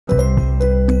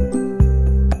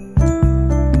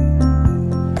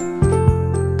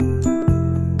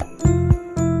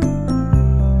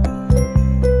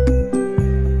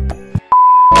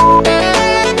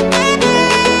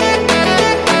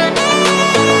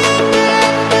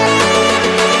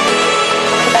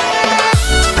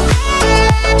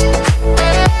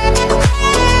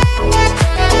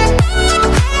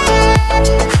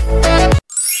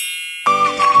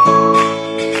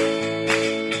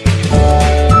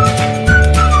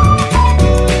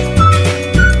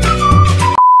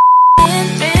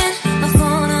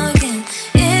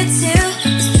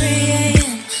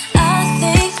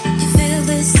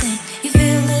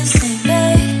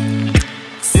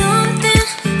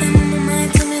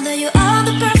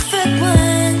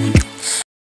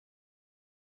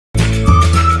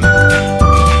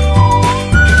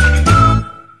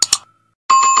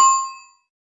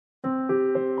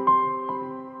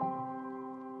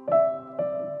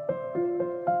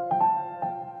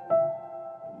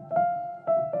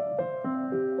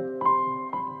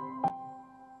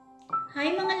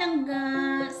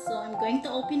going to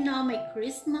open now my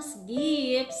Christmas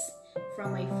gifts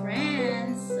from my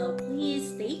friends. So please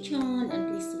stay tuned and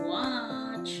please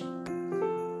watch.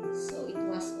 So it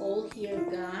was all here,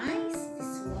 guys.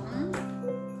 This one.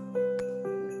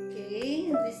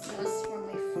 Okay, this was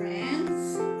from my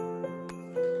friends.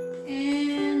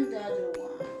 And the other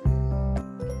one.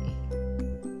 Okay.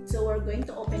 So we're going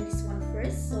to open this one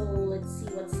first. So let's see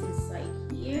what's inside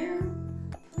here.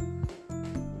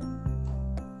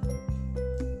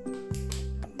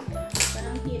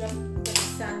 Hirap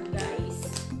buksan, guys.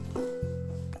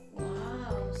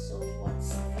 Wow, so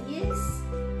what's this?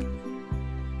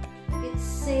 It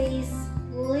says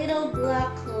little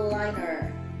black liner.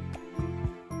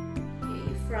 Okay,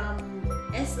 from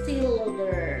Estee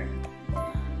Lauder.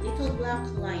 Little black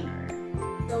liner.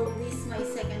 So this is my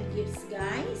second gift,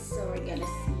 guys. So we're gonna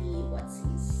see what's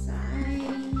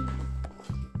inside.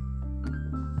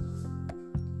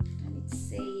 And it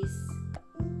says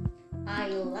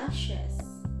eyelashes.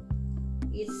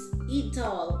 It's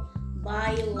Idol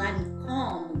by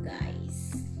Lancome,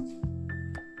 guys.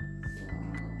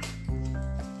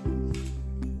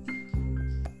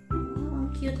 Wow,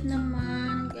 ang cute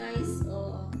naman, guys.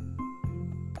 Oh.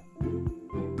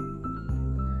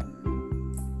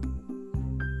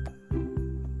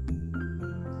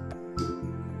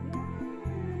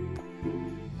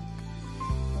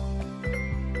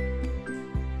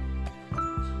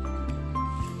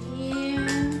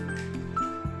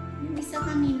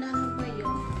 Kanina, ano ba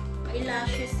yun?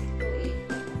 Eyelashes ito eh.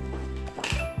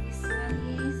 This one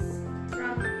is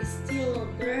from Estee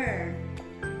Lauder.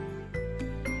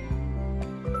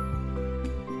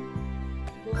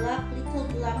 Little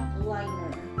black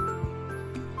liner.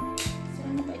 So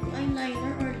ano ba ito?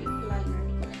 Eyeliner or lip liner?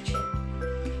 Hindi ko na-check.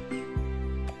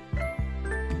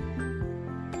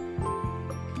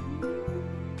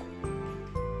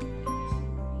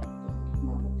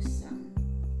 Mabuksan.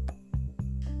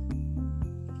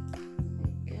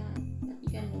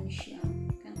 Siya.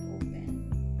 Can't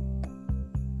open.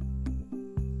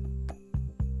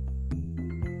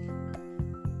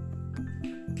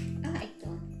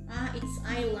 Ito. It's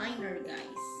eyeliner,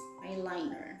 guys.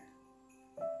 Eyeliner.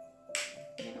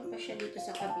 Meron pa siya dito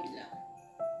sa kabila.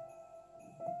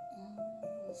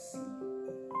 We'll see.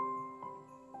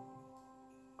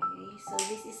 Okay, so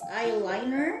this is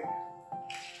eyeliner.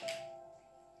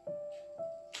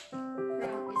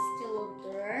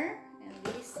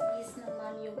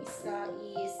 Yung isa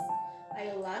is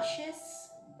eyelashes,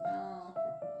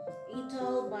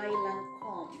 Idol by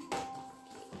Lancome.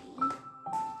 Okay.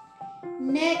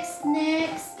 Next,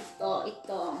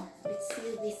 ito. Let's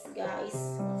see this, guys.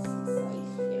 What's inside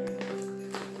here?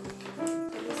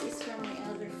 So this is from my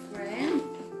other friend.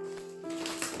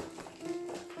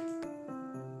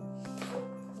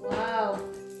 Wow,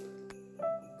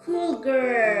 Cool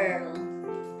Girl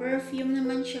perfume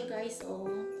naman siya, guys. Oh.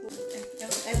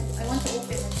 I want to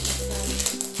open it inside.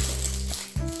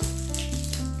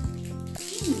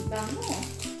 Bango.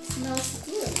 Smells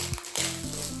good.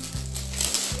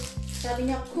 Sabi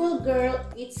niya, cool girl,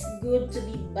 it's good to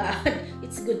be bad.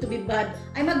 It's good to be bad.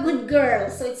 I'm a good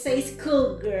girl, so it says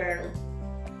cool girl.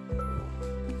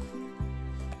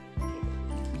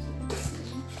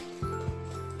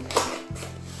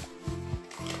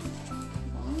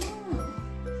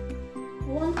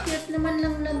 Oh, ang cute naman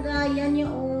lang lagayan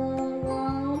niya.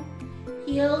 Oh.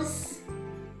 Heels.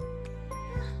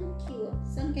 Cute.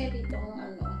 Saan kaya dito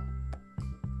ang ano?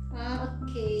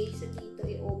 Okay. So, dito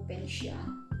i-open siya.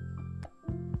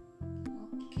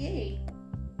 Okay.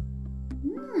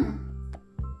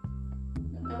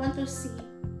 I want to see.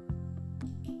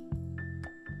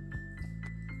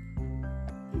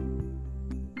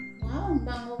 Wow, ang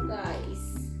bango,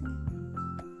 guys.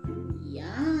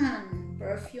 Yan.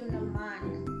 Perfume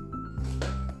naman.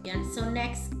 Yan. So,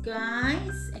 next,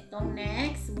 guys. Ito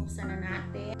next. Buksan na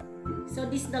natin. So,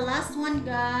 this is the last one,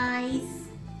 guys.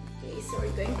 Okay, so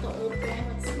we're going to open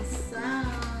what's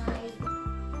inside.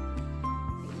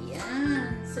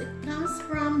 Ayan. So, it comes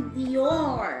from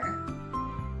Dior.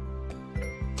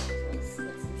 So, let's see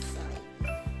what's inside.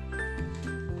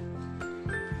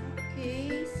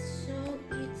 Okay, so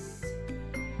it's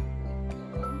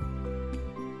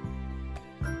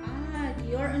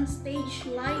Dior on Stage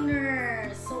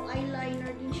Liner. So,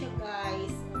 eyeliner din siya,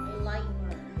 guys. Eyeliner.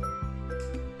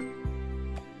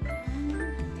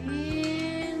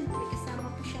 And may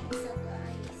kasama po siyang isa,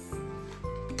 guys.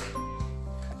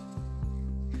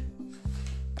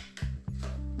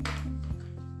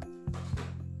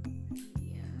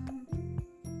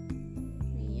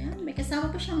 Ayan. May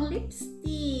kasama po siyang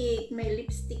lipstick. May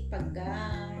lipstick pa,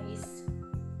 guys.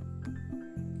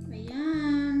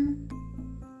 Ayan.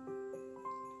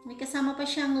 kasama pa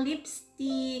siyang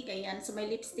lipstick. Ayan. So, may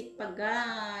lipstick pa,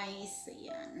 guys.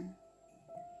 Ayan.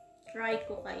 Try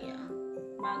ko kaya.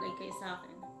 Bagay kayo sa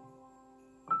akin.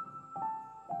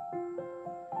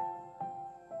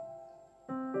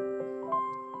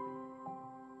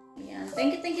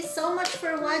 Thank you so much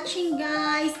for watching,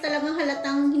 guys. Talagang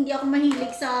halatang hindi ako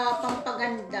mahilig sa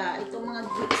pampaganda. Itong mga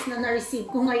gifts na na-receive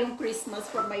ko ngayong Christmas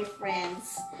from my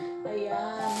friends.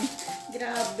 Ayan.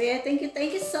 Grabe.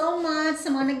 Thank you so much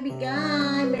sa mga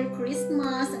nagbigay. Merry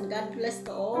Christmas and God bless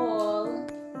to all.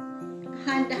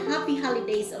 And happy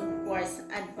holidays, of course.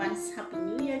 Advance Happy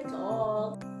New Year to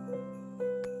all.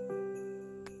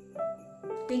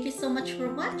 Thank you so much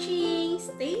for watching.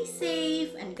 Stay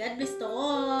safe and God bless to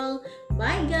all.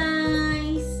 Bye,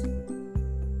 guys.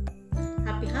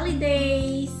 Happy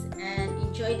holidays and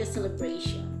enjoy the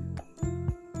celebration.